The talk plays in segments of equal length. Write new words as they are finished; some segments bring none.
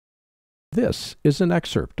This is an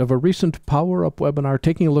excerpt of a recent Power Up webinar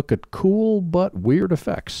taking a look at cool but weird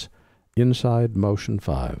effects inside Motion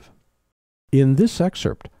 5. In this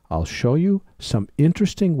excerpt, I'll show you some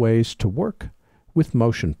interesting ways to work with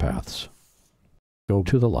motion paths. Go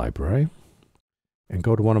to the library and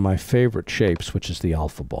go to one of my favorite shapes, which is the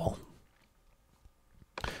alpha ball.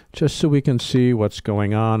 Just so we can see what's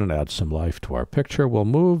going on and add some life to our picture, we'll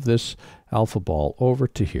move this alpha ball over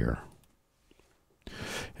to here.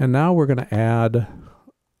 And now we're going to add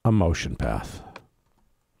a motion path.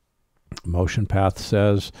 Motion path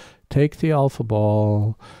says, take the alpha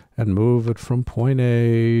ball and move it from point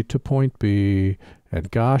A to point B. And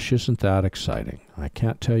gosh, isn't that exciting? I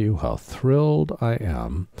can't tell you how thrilled I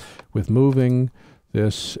am with moving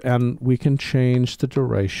this. And we can change the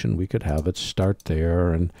duration. We could have it start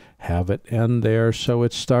there and have it end there. So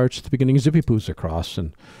it starts at the beginning, zippy poos across,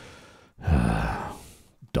 and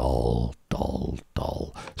dull, dull,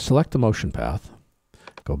 dull. Select the motion path.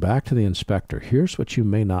 Go back to the inspector. Here's what you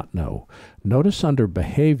may not know. Notice under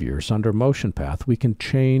behaviors, under motion path, we can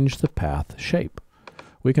change the path shape.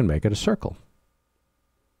 We can make it a circle.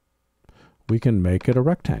 We can make it a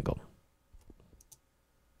rectangle.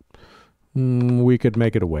 We could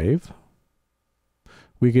make it a wave.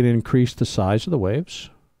 We could increase the size of the waves.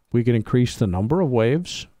 We could increase the number of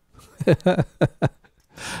waves.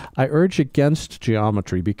 I urge against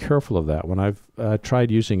geometry. Be careful of that. When I've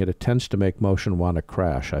tried using it, it tends to make motion want to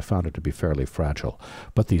crash. I found it to be fairly fragile.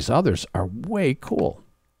 But these others are way cool.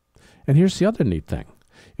 And here's the other neat thing.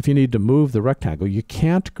 If you need to move the rectangle, you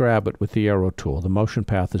can't grab it with the arrow tool. The motion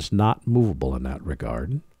path is not movable in that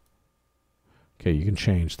regard. Okay, you can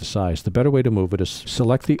change the size. The better way to move it is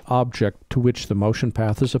select the object to which the motion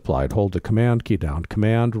path is applied. Hold the Command key down.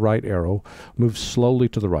 Command right arrow moves slowly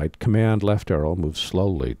to the right. Command left arrow moves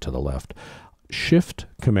slowly to the left. Shift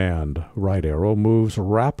Command right arrow moves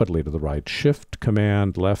rapidly to the right. Shift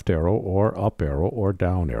Command left arrow or up arrow or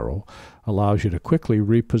down arrow allows you to quickly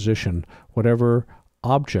reposition whatever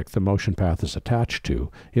object the motion path is attached to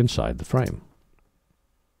inside the frame.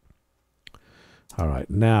 All right,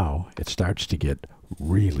 now it starts to get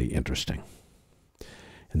really interesting.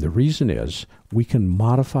 And the reason is we can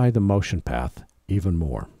modify the motion path even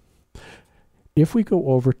more. If we go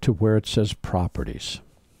over to where it says Properties,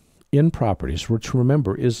 in Properties, which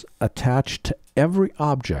remember is attached to every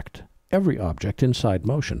object inside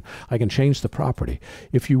motion, I can change the property.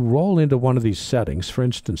 If you roll into one of these settings, for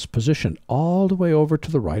instance, position all the way over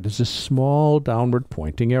to the right is a small downward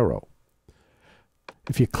pointing arrow.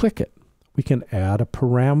 If you click it, we can add a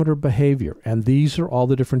parameter behavior, and these are all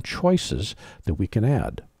the different choices that we can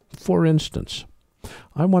add. For instance,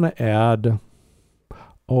 I want to add,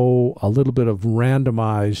 a little bit of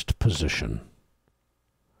randomized position.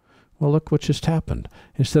 Well, look what just happened.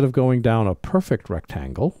 Instead of going down a perfect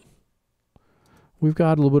rectangle, we've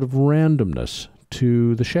got a little bit of randomness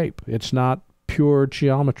to the shape. It's not pure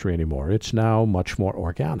geometry anymore. It's now much more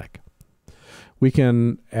organic. We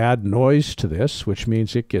can add noise to this, which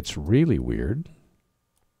means it gets really weird.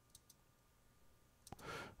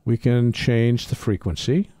 We can change the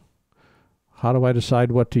frequency. How do I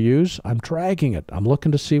decide what to use? I'm dragging it. I'm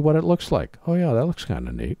looking to see what it looks like. Oh yeah, that looks kind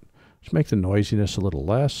of neat. Let's make the noisiness a little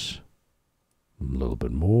less, a little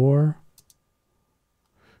bit more.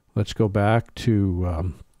 Let's go back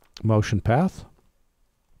to motion path,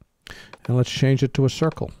 and let's change it to a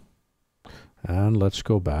circle. And let's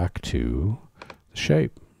go back to the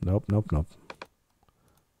shape. Nope, nope, nope.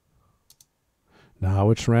 Now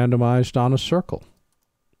it's randomized on a circle.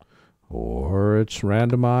 Or it's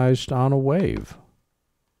randomized on a wave.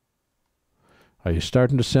 Are you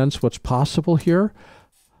starting to sense what's possible here?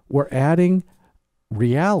 We're adding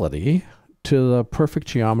reality to the perfect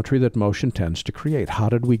geometry that motion tends to create. How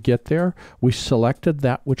did we get there? We selected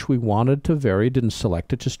that which we wanted to vary, didn't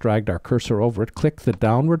select it, just dragged our cursor over it, clicked the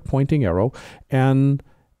downward pointing arrow, and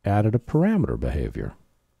added a parameter behavior.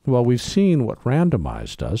 Well, we've seen what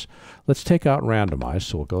randomize does. Let's take out randomize.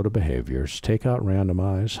 So we'll go to behaviors, take out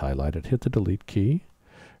randomize, highlight it, hit the delete key,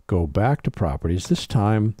 go back to properties. This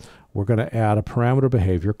time we're going to add a parameter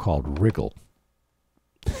behavior called Wriggle.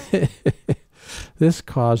 This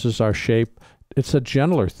causes our shape, it's a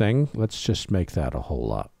gentler thing. Let's just make that a whole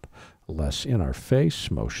lot less in our face,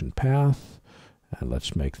 motion path. And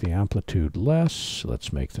let's make the amplitude less.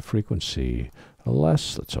 Let's make the frequency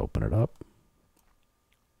less. Let's open it up.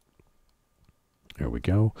 There we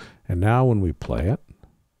go. And now when we play it,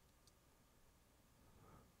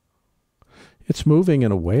 it's moving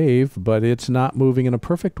in a wave, but it's not moving in a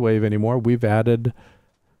perfect wave anymore. We've added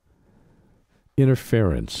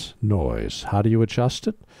interference, noise. How do you adjust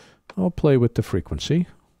it? I'll play with the frequency.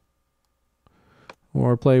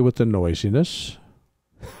 or play with the noisiness.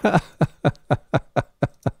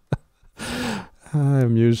 I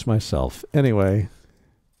amuse myself. Anyway,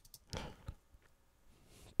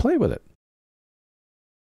 play with it.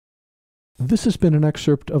 This has been an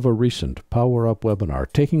excerpt of a recent Power Up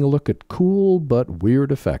webinar taking a look at cool but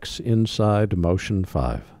weird effects inside Motion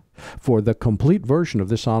 5. For the complete version of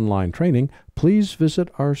this online training, please visit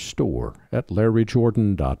our store at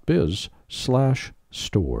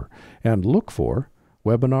larryjordan.biz/store and look for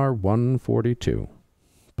Webinar 142.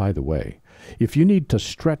 By the way, if you need to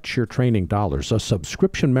stretch your training dollars, a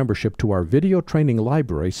subscription membership to our video training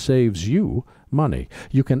library saves you money.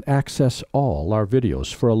 You can access all our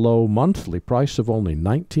videos for a low monthly price of only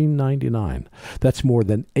 $19.99. That's more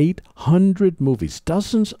than 800 movies,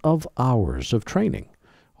 dozens of hours of training,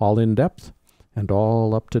 all in-depth and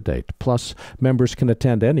all up-to-date. Plus, members can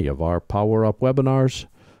attend any of our Power Up webinars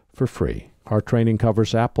for free. Our training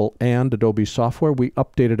covers Apple and Adobe software. We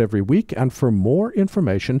update it every week. And for more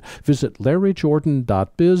information, visit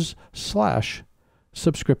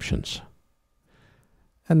larryjordan.biz/subscriptions.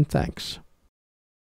 And thanks.